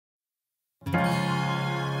When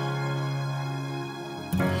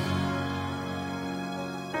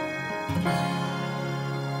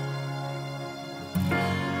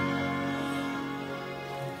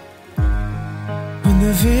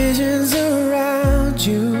the visions around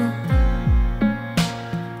you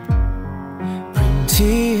bring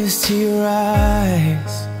tears to your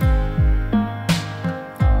eyes,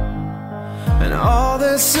 and all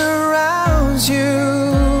that surrounds you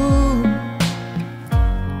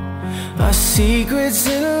are secrets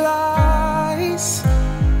and lies,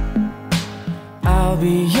 I'll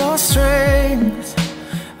be your strength,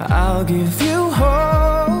 I'll give you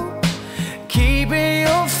hope, keeping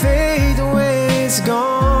your faith when it's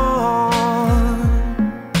gone.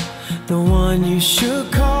 The one you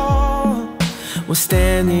should call was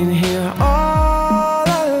standing here all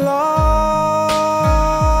along.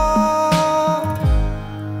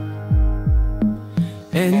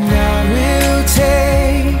 And I will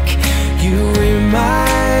take you in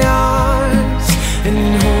my arms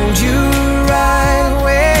and hold you right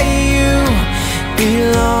where you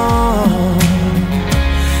belong,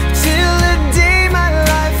 till the day my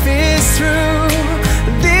life is through.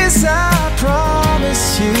 This I promise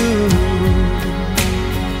you,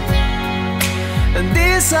 and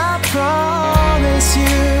this I promise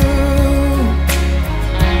you.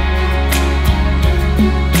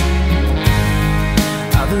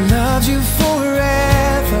 I've loved you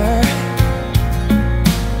forever,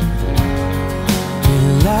 in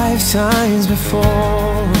lifetimes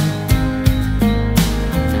before,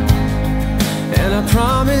 and I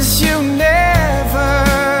promise you never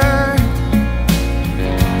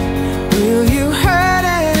will you hurt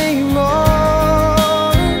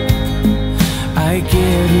anymore. I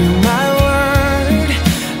give you my word,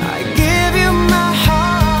 I give you my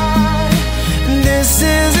heart. This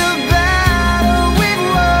is a battle we've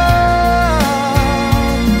won,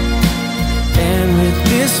 and with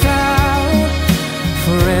this vow,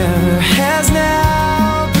 forever has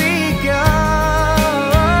now begun.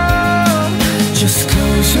 Just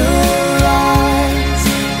close your eyes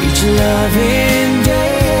each loving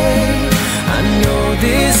day. I know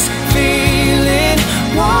this feeling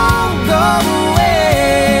won't go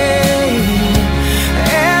away.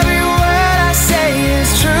 Every word I say is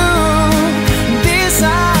true. This I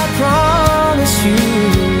promise you.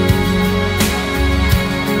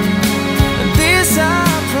 This I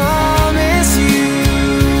promise you.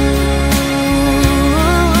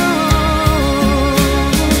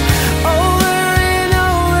 Over and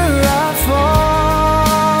over I fall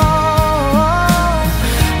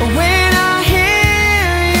when I hear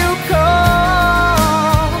you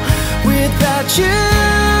call. Without you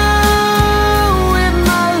in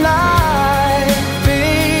my life,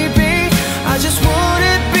 baby, I just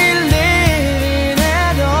wouldn't be living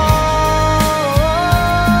at all.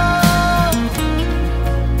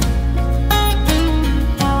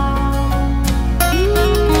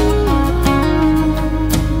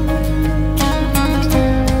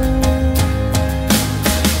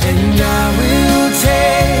 And I will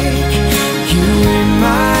take you in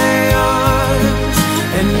my arms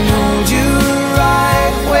and hold you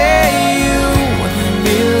right where you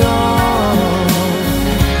belong.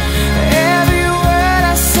 Every word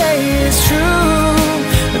I say is true.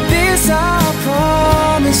 This I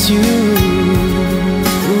promise you.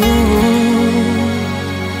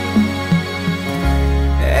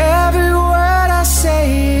 Every word I say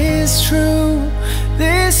is true.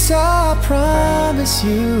 This I promise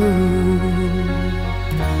you.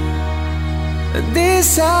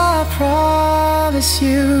 This I promise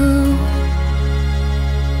you.